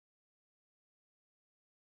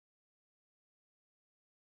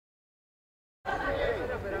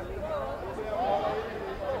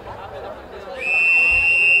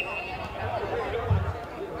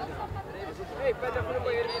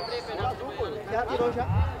Já tirou, já.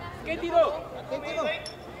 Quem tirou? Quem tirou? Não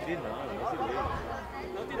tirou.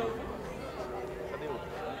 Não tirou. Cadê o outro?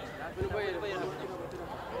 Foi no banheiro.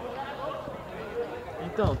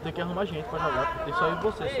 Então, tem que arrumar gente pra jogar, porque tem só eu e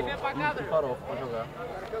você Ei, vem pra cá, e o Farofa pra jogar.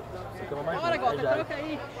 Você quer mais Bora, gente, Gota, já. troca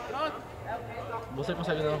aí. Troca. Você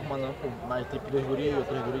consegue não arrumar não, pô, mais tipo 2 guri ou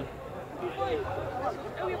 3 guri? Não foi?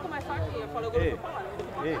 Eu ia começar aqui, eu falei, agora eu vou falar.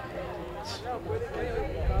 Ei.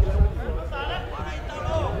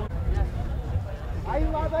 Aí,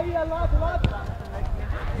 lado aí, lado.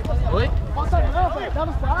 Oi? Passa não, velho. Dá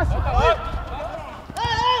no fácil.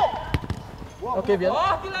 Ok, viado.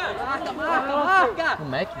 Corte, Léo. Marca. O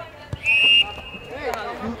Mac?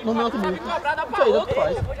 Não é outro Sabe mesmo. cobrar, dá Isso pra aí, outro.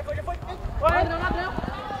 outro faz. Ladrão.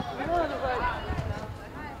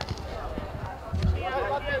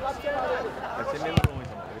 Vai ser menos ruim,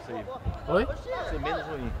 então. É isso aí. Oi? Vai ser menos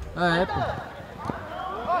ruim. Ah, é, pô.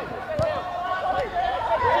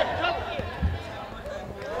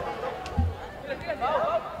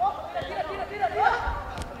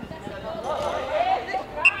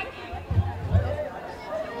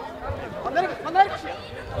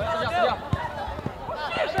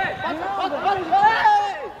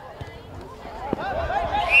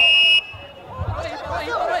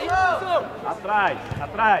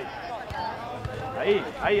 Atrás. Aí.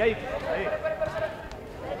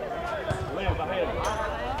 Lembra, barreira.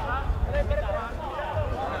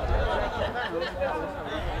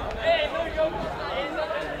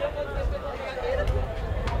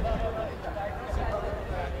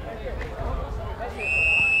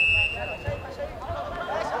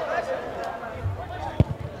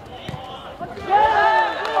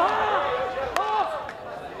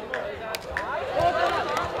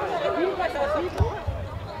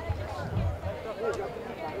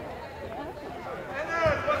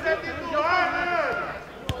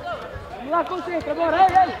 Vamos lá, concentra, bora, ei.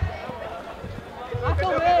 Marca o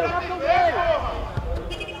meio.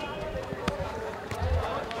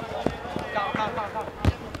 Calma.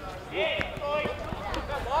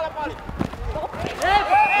 Bola, Paulo.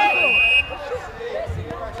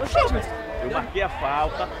 Eu marquei a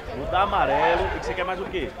falta, vou dar amarelo. E você quer mais o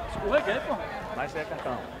quê? Escorreguei, pô. Mais é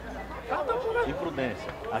cartão. Imprudência.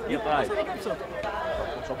 Aqui atrás.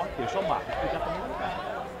 Só marca.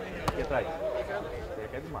 Aqui atrás. Você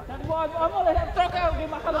quer demais. Vamos trocar alguém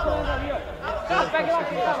marcado por ele ali, ó. Pega lá,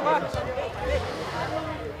 vai.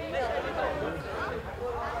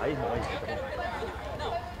 Aí, irmão, aí.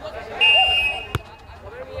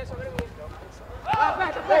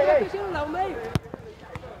 Aperta, não precisa não, meio.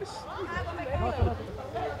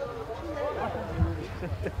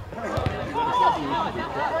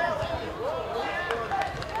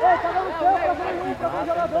 Ei, cada um seu, procura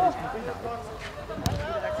jogador.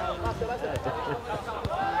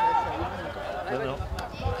 Não.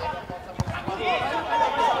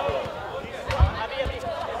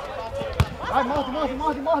 Vai, morde.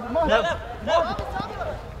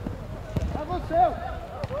 É você.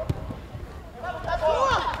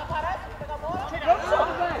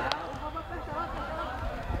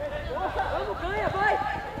 Vamos, ganha, vai!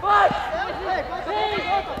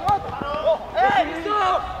 Ei, isso!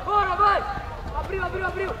 Bora, vai! Abriu!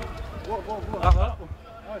 Aham.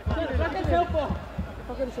 Toca no chão, porra!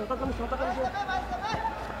 Toca no chão.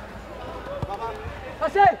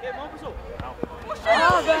 Passei!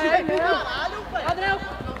 Velho! Padrão!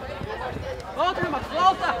 Volta, Renato,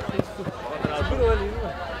 volta! Segurou ali, né?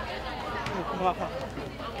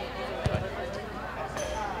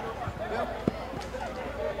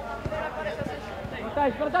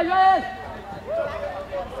 Protege ele!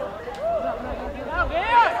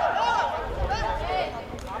 Alguém!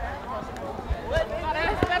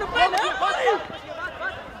 Parece que era o pé, não!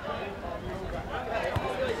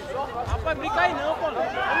 Rapaz, brinca aí não, pô!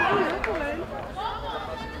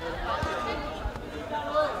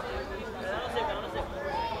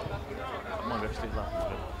 Mano, os três lá.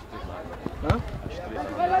 Hã?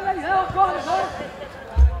 Vai, corre!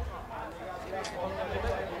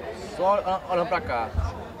 Só olhando pra cá.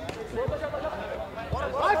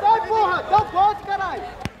 Vai, porra! Dá ponto, caralho!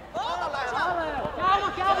 Calma!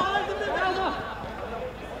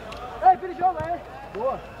 Ei, vira o jogo, aí!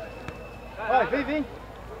 Boa! Vai, vem!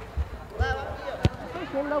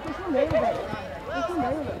 Fechou no meio, velho!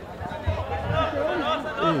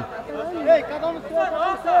 Ei, cada um no seu!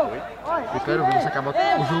 Eu quero ver você acabar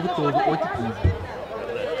o jogo todo, 8h15.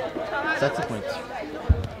 7h50.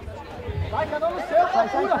 Vai, cada um no seu, sai!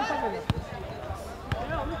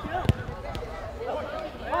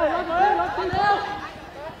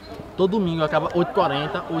 Todo domingo acaba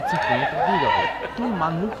 8h40, 8h50. Diga, velho.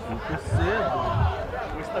 Tomar no cu, você é doido.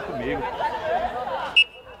 Você tá comigo.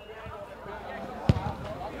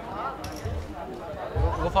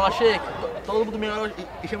 vou falar, Sheik, todo domingo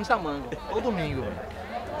e chama essa manga. Todo domingo, velho.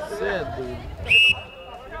 Você é doido.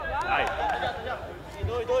 Vai.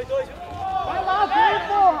 Dois. Vai lá, vem,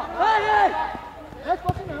 porra! Ei! Não é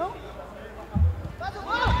fácil não. Faz o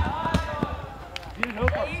gol! Vira o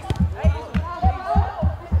jogo, Ei!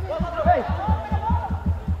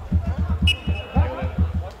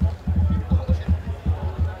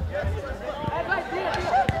 Vai, tira!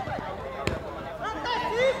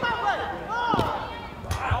 Antecipa, velho!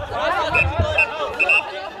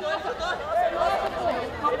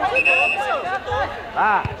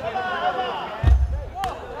 Tá.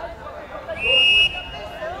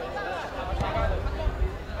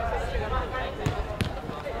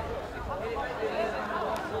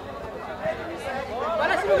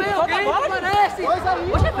 Parece no meio alguém, parece! Coisa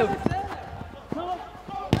ali!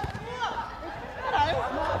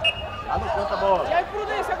 Lá no canto a bola. E aí,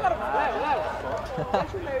 Prudência agora? Léo.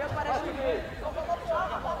 Deixa o meio, aparece no meio.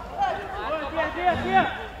 Aqui!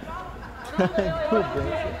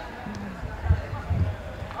 Prudência.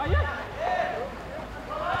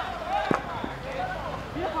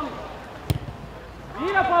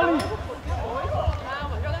 Vira, Paulinho!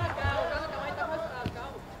 Calma, joga na calma, a gente tá mais calmo,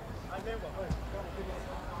 calma.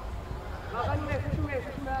 Vai no meio, fecha o meio,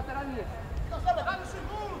 a lateral. Vai no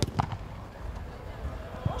segundo!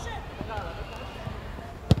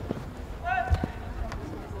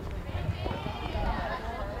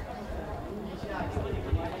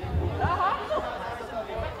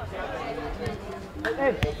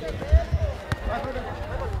 Ei!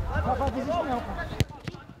 Vai fazer isso não, cara.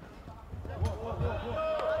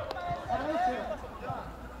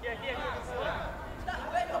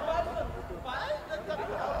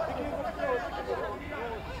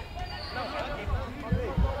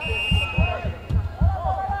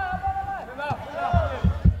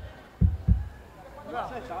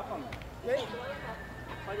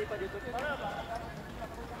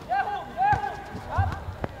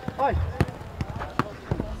 Vai!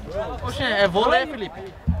 Oxe, é vôlei,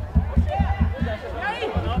 Felipe?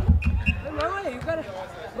 Não, aí, o cara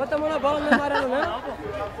bota a mão na bola, não é amarelo, não.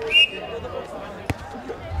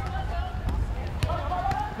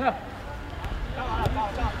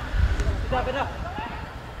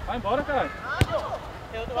 Vai embora, cara!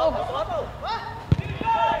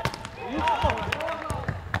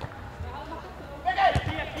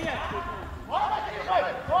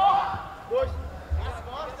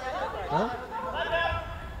 Hã?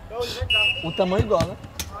 O tamanho é igual, né?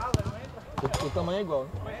 O tamanho é igual.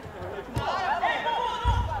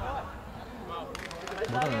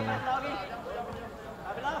 Bora não, né?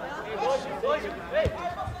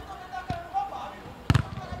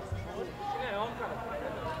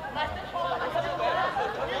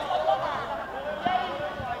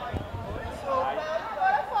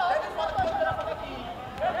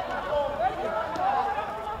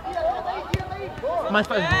 Mas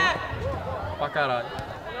faz gol. Pra caralho.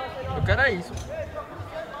 Eu quero é isso.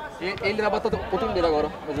 Ele vai botar o time dele agora,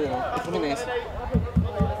 mas ele não, o Fluminense.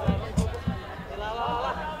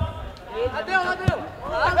 Adeus!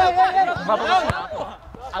 Vai patrocinar, porra.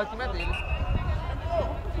 Aí o time é dele.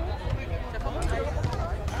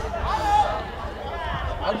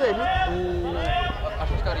 É dele. A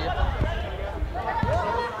churrascaria.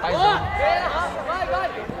 Paizão.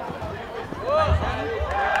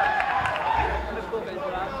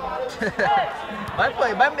 Vai, pô,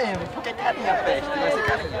 vai mesmo. Porque é carinha a festa, vai ser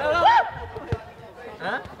carinha.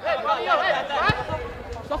 Hã?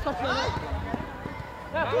 Só campeão, né?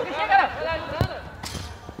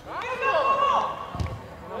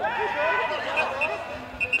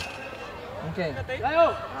 Quem?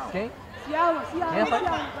 Quem? Se arma! Quem, rapaz?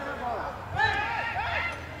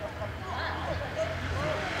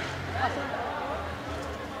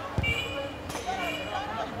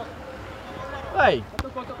 Vai.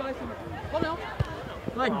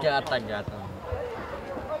 Não é gata.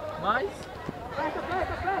 Mas...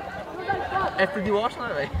 é free de wash, né,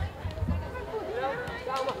 velho?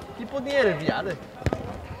 Que por dinheiro, viado.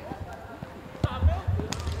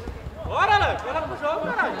 Bora, Léo! Bora pro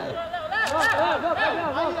jogo, caralho! Fácil.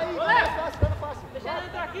 Deixa ele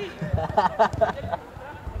entrar aqui!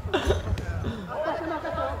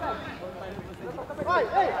 Vai,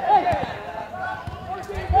 ei!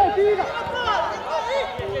 Vira!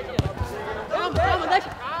 Calma, deixa!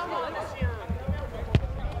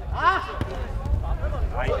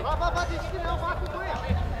 Vai. Vai, desiste não, vai, acompanha! Vai,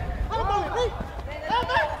 vem!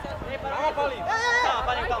 Calma, Paulinho!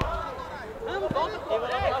 Calma! Vamos, volta!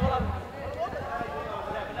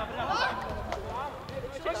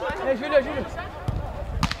 Ei, Júlio!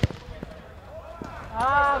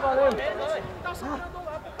 Ah, valeu! Tá segurando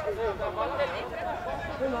lá,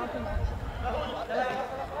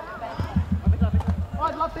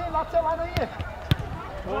 Olha, lá tem, lá do seu lado aí.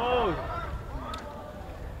 Oi.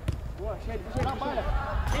 Boa, cheio, trabalha.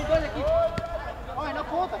 Tem dois aqui. Olha, na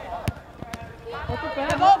ponta. Outro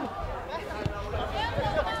pé, novo.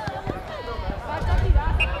 Sai pra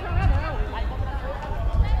tirar, sai pra jogar não.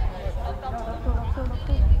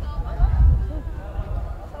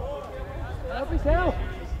 É o pincel.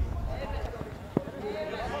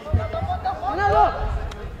 Treinador.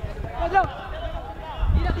 Padrão.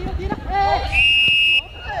 Tira, tira, tira.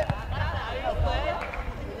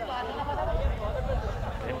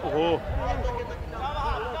 Empurrou.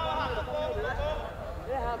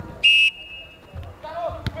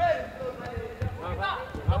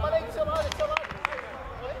 Trabalha aí do seu lado, do seu lado.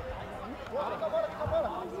 Fica a bola, fica a bola.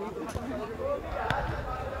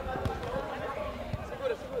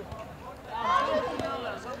 Segura, segura.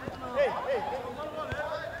 Ei, ei.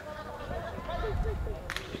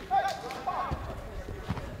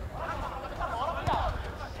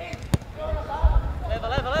 Leva,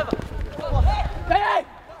 leva, leva. Vem aí!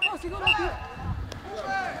 Segura aqui.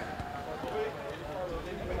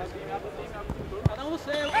 Cada um no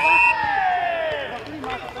seu.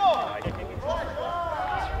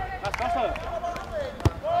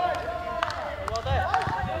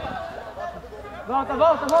 Volta,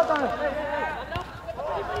 volta, volta.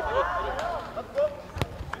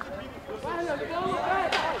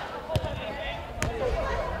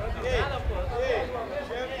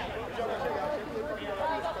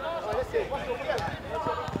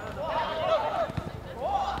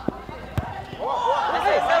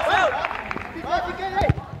 Fica aí.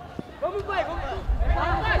 Vamos, pai, vamos.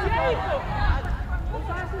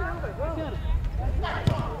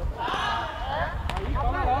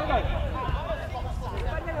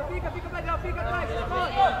 Fica, Pedrão, fica atrás.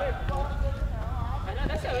 Não,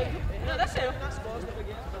 desceu. Não, desceu.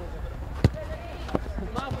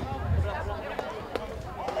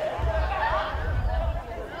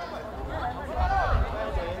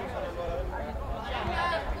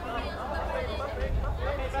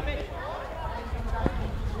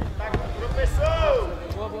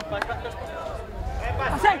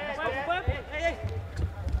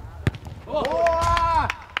 Boa!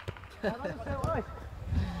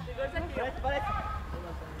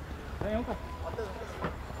 Vem, um, cara.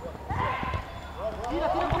 Tira,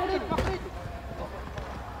 tira pra frente, pra frente.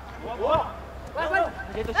 Boa. Vai, vai. Vai,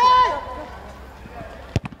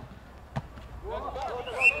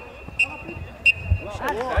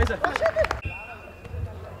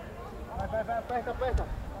 aperta, aperta.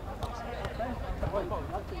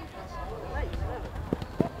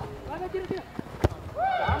 Vai, tira, tira.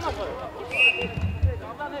 Calma, pô.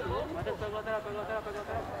 Calma, nego. Pegou o lateral.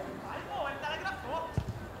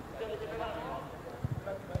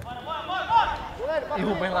 E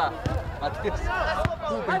Rubem lá. Matheus.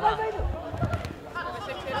 Rubem lá.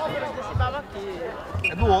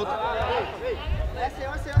 É do outro. É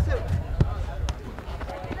seu, é seu, é seu.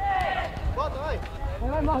 Volta, vai.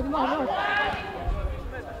 Vai, morre.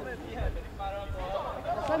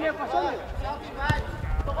 Passou mesmo, passou mesmo.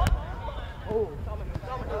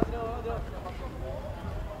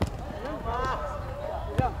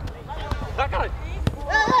 Vai, caralho.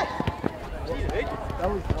 Direito. Não,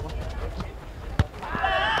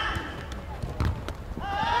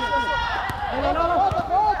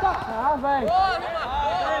 volta. Ah, velho.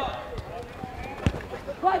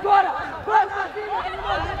 Vai agora. Vai,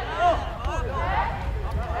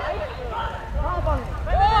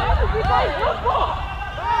 fica aí, pô.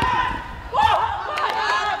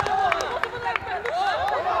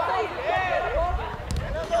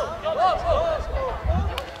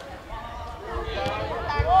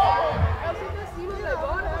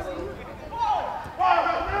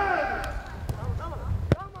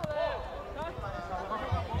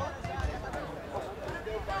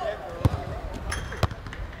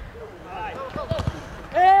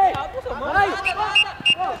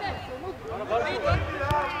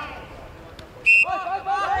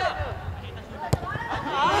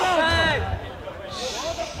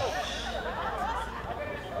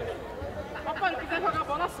 Rapaz, não quiser jogar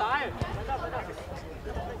bola, sai.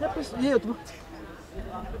 E eu tô...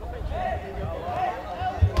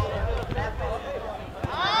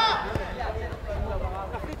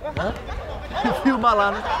 Filma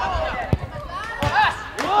lá, né?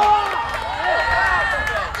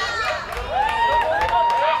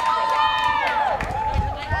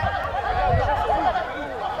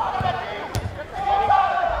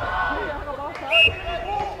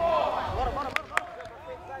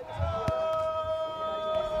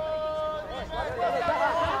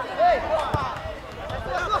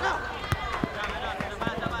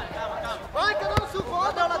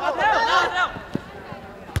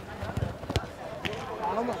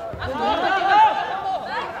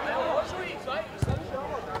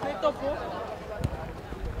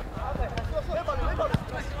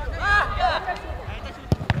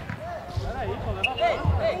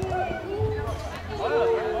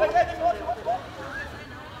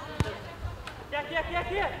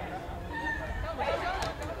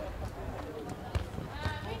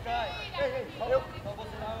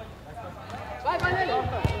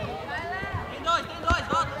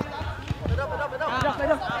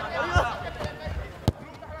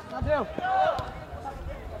 Cadê?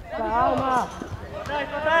 Calma.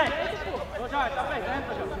 Ô, Jorge, tá perdendo,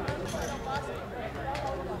 Jorge.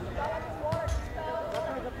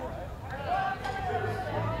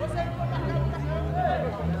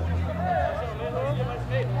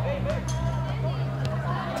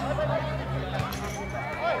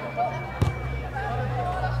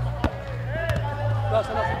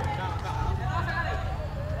 Nossa.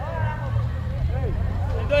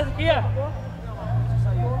 Tem dois aqui, ó.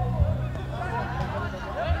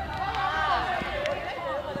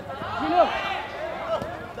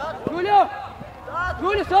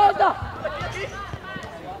 Júlio, solta!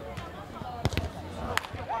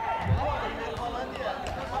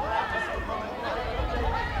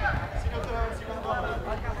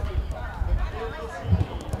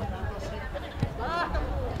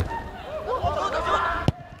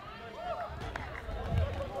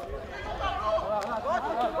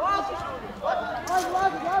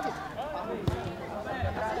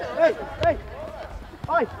 Ei!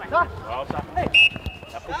 Vai, tá? Volta.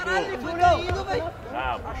 Já puxou.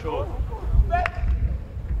 Ah, puxou.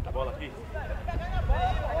 A bola aqui.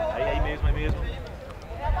 Aí mesmo, aí mesmo.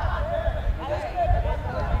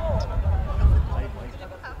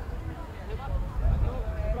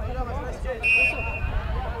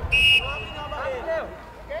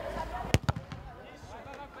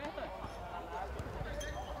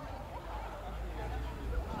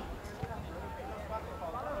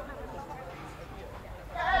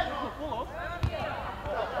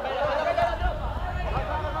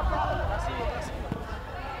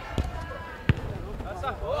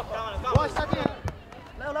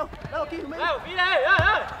 Léo, aqui no meio. Léo, vira aí,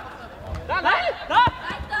 Dá! Tá.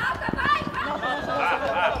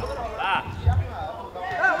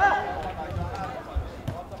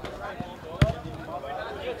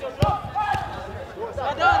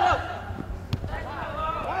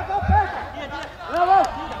 Léo!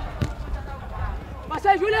 Passa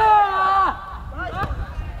aí, Júlio!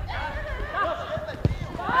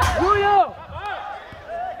 Júlio!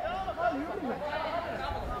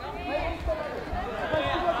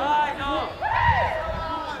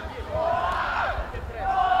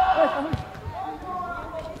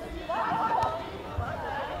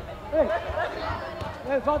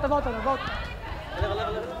 Ei, volta, volta. Leva.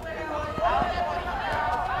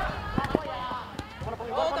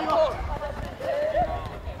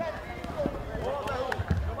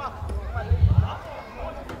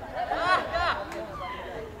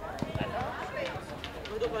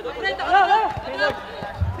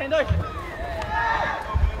 Tem dois.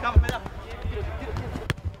 Calma, melhor.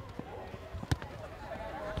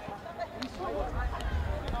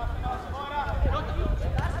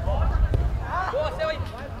 Boa, seu aí.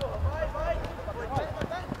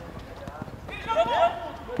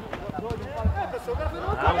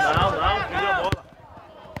 Não, perdeu a bola.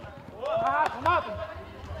 Mata.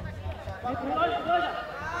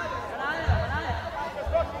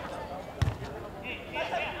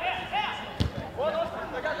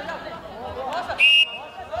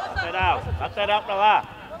 Lateral pra lá.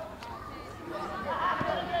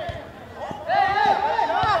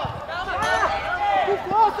 Que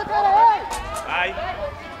força, cara! Vai.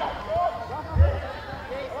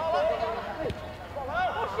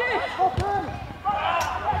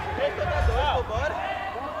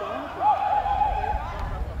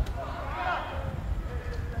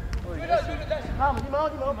 Calma, de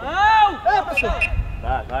mão. Não! Professor!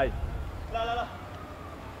 Vai.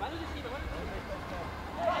 Vai no de cima, vai.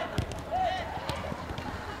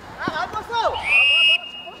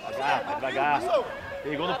 Devagar.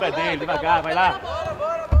 Pegou no pé dele, devagar, vai lá.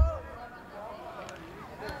 Bora!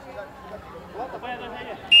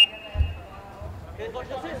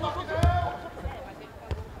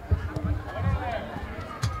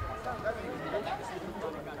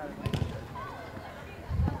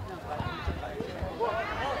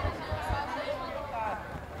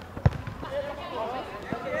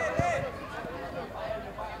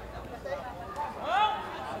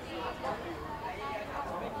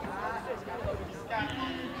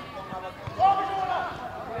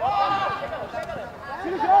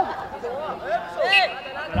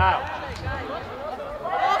 Lateral.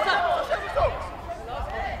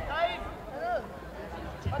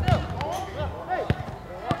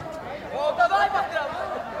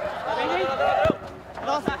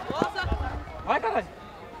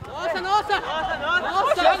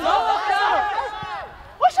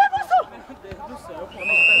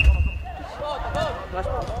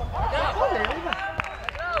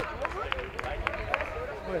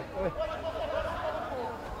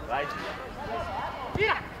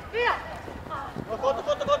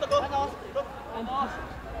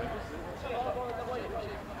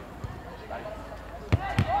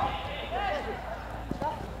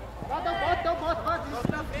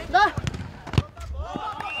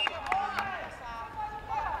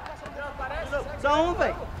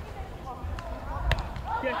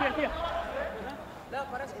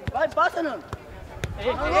 Vai, passa, Nando.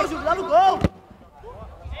 Alô, Júlio, lá no gol.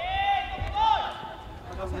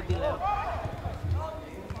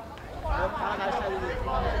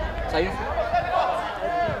 Saiu.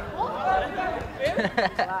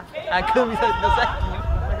 A camisa deu certinho.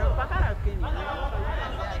 Mas joga pra caralho, porque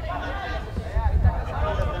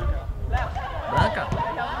Branca?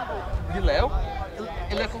 De Léo?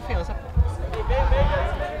 Ele é confiança.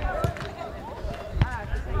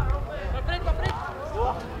 Pra frente, pra frente.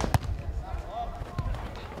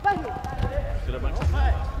 Tira branco.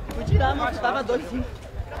 Fui tirar, mano. Tava dois, sim.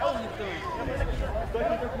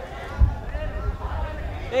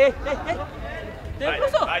 Ei, ei, ei. Tem, Vai,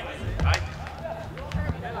 professor. vai, vai.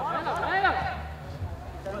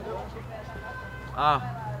 Ah.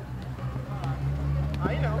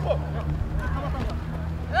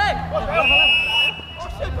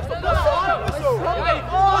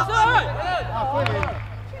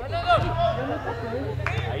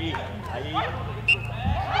 Ei! Aí.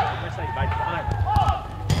 Começa aí, vai.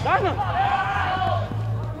 Vai, não!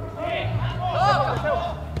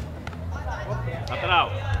 Lateral.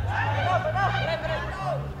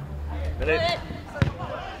 Peraí.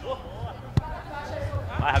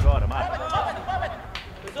 Vai agora, Marcos.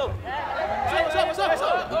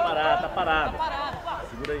 Tá parado.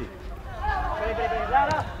 Segura aí. Peraí. Lá.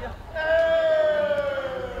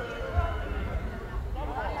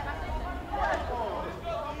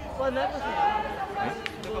 Pô, não é possível.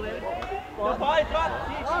 Vai, troca.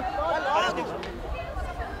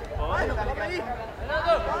 Vai, não, coloca aí.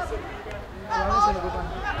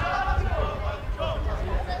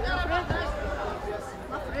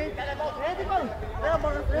 Na frente, mano. Pega a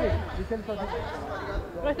bola na frente.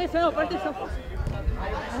 Presta atenção.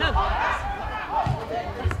 Renato.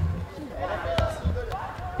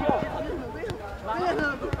 Vai,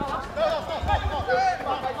 Fernando.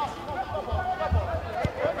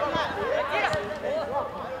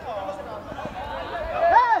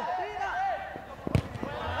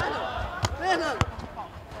 Fernando.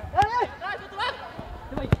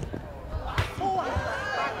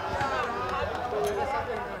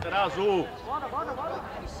 Lateral azul.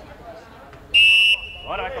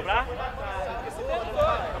 Bora, vai cobrar?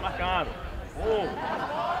 Tá marcando. 1,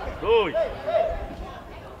 2.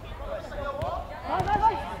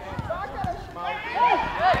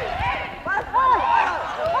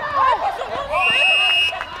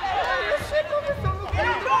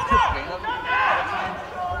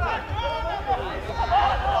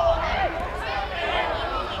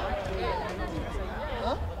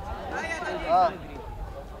 Vai.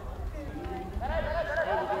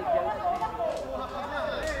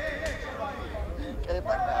 Quer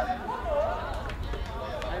pra casa.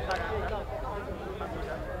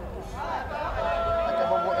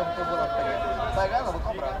 Eu vou lá pegar. Pegar não, vou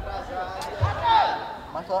comprar.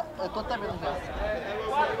 Mas só, eu tô até vendo já.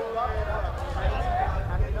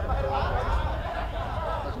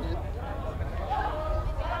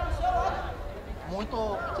 Muito.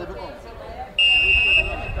 Você viu como?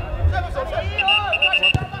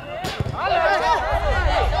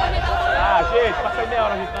 Ah, gente, passa aí meia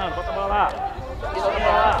hora agitando. Bota a bola lá.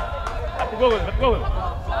 Vai pro gol.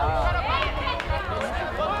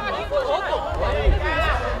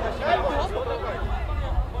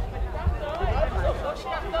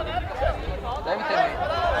 Deve ter meio.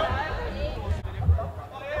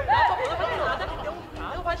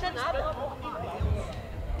 Não vai ter nada.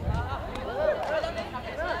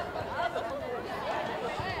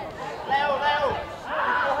 Léo,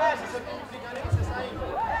 que porra é essa? Você não fica nem você sair.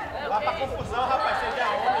 Vai pra confusão, rapaz, você já é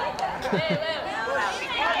homem.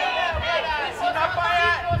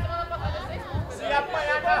 Se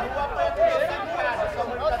apanhar na rua, apanha por você em casa. Sua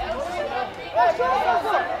mãe tá tudo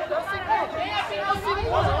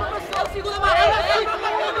É o segundo amarelo.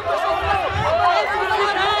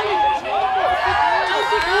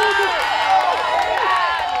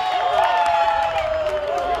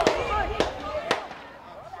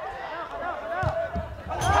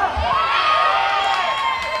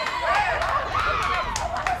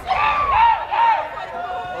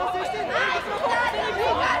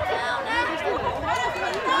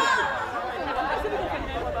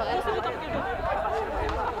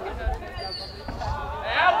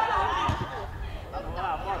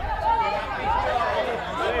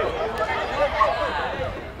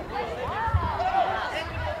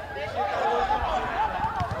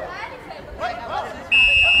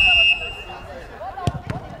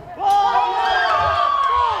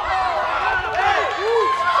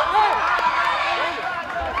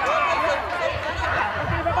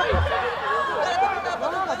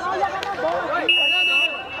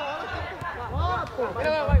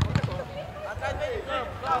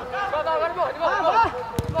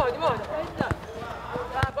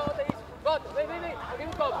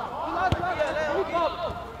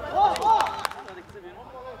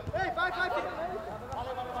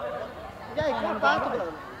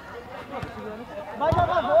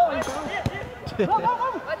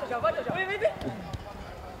 Vamos! Vai, Tchau, vai, Tchau. Vem.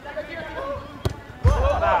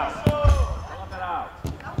 Lateral.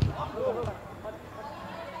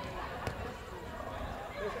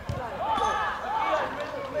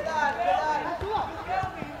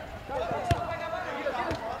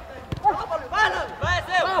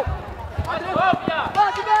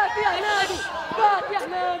 Bate,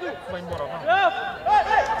 Arnaldo! Vai embora, vai.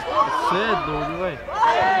 Você é doido, velho.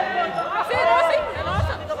 É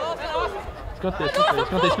nossa. Escanteio.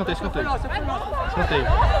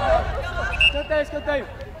 Escanteio!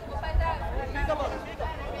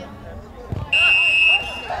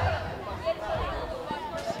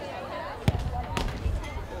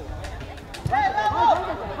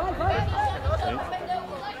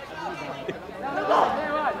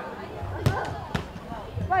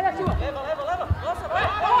 Vai, na sua! Leva. Nossa, vai.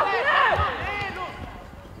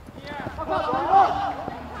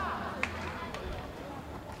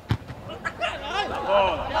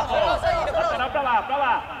 Lateral pra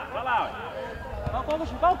lá. Vamos,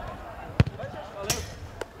 Chico! Valeu!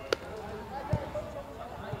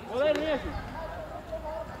 Goleirinha, Chico!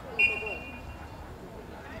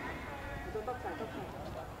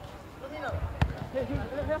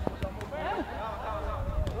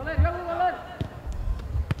 Goleiro!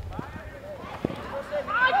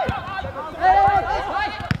 Vai!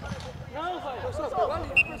 Não, vai!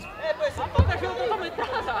 É, pois esse papo tá jogando totalmente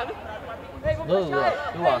atrasado. Ei, vamos fechar ele!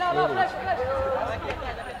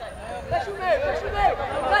 Fecha o meio!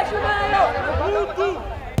 Muito!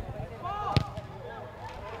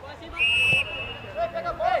 Pega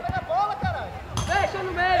a bola, caralho. Fecha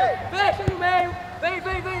no meio!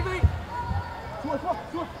 Vem!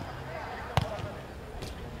 Sua!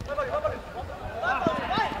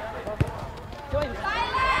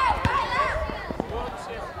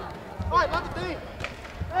 Vai, manda o tem.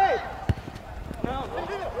 Ei!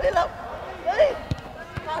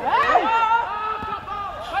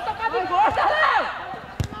 Vai tocar de gosta, Léo!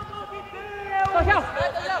 Tchau!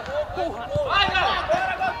 Porra! Vai, Léo.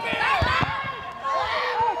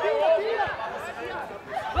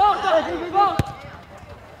 Volta!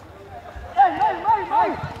 Vai!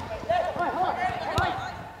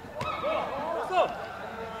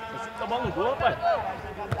 Você tá tomando um gol, pai.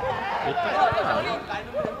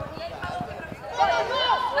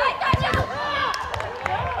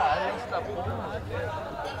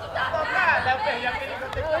 Eu perdi a perigo, eu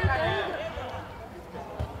tenho que tocar ele.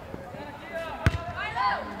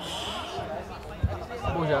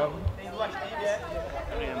 Bom, já. Tem duas tíbias,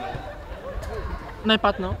 Não é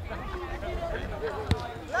empate, não.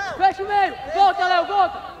 Fecha o meio! Volta, Léo!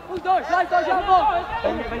 Volta! Os dois! Vai, já volta!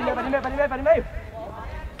 Vai no meio!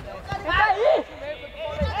 Entra aí!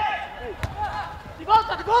 De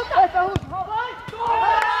volta! Essa última! Vai!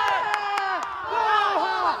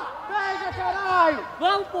 Porra! Pega, caralho!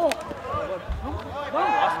 Vamos, porra!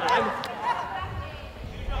 Vamos!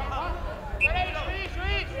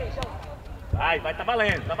 Vai, tá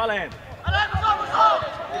valendo.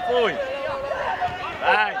 Foi.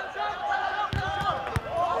 Vai.